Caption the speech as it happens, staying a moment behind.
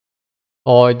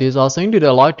For this assignment,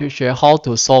 I'd like to share how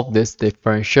to solve this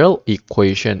differential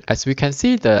equation. As we can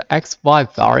see, the x, y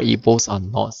variables are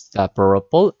not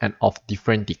separable and of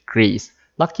different degrees.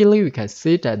 Luckily, we can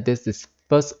see that this is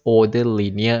first order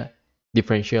linear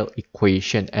differential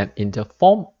equation and in the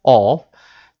form of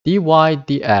dy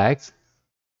dx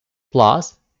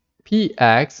plus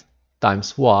px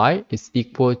times y is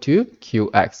equal to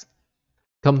qx.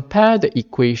 Compare the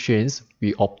equations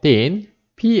we obtain.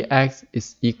 Px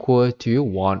is equal to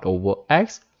 1 over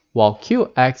x, while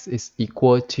qx is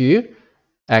equal to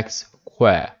x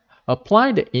squared.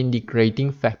 Apply the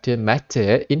integrating factor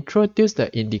method. Introduce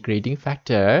the integrating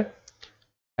factor.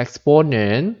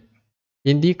 Exponent.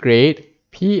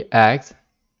 Integrate px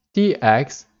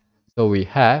dx. So we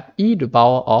have e to the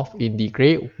power of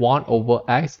integrate 1 over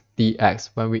x dx.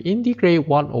 When we integrate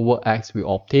 1 over x, we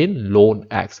obtain ln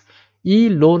x. E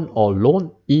ln or ln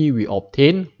e, we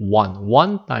obtain 1.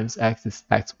 1 times x is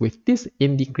x. With this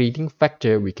integrating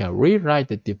factor, we can rewrite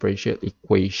the differential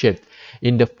equation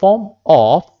in the form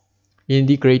of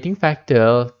integrating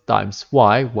factor times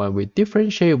y. When we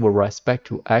differentiate with respect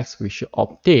to x, we should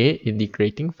obtain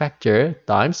integrating factor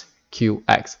times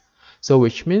qx. So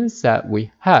which means that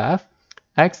we have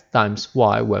x times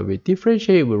y when we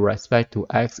differentiate with respect to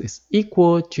x is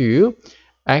equal to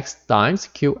x times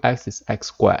qx is x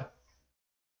squared.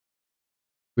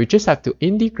 We just have to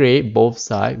integrate both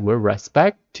sides with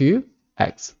respect to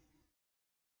x.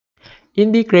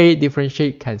 Integrate,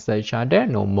 differentiate, cancel each other,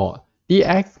 no more.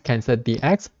 Dx cancel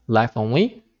dx, left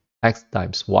only x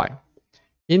times y.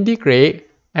 Integrate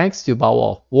x to the power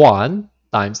of 1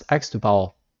 times x to the power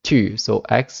of 2, so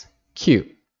x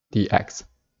cubed dx.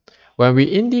 When we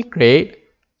integrate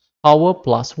power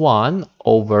plus 1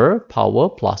 over power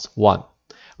plus 1,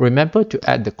 remember to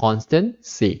add the constant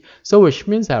c. So which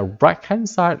means that right hand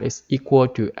side is equal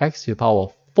to x to the power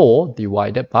of 4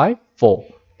 divided by 4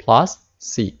 plus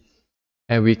c.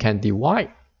 And we can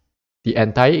divide the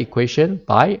entire equation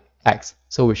by x.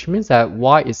 So which means that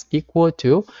y is equal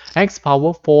to x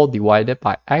power 4 divided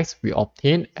by x. We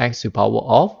obtain x to the power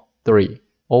of 3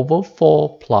 over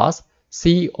 4 plus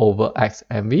c over x,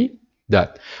 and we done.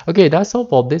 Okay, that's all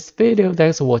for this video.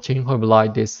 Thanks for watching. Hope you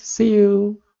like this. See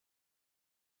you.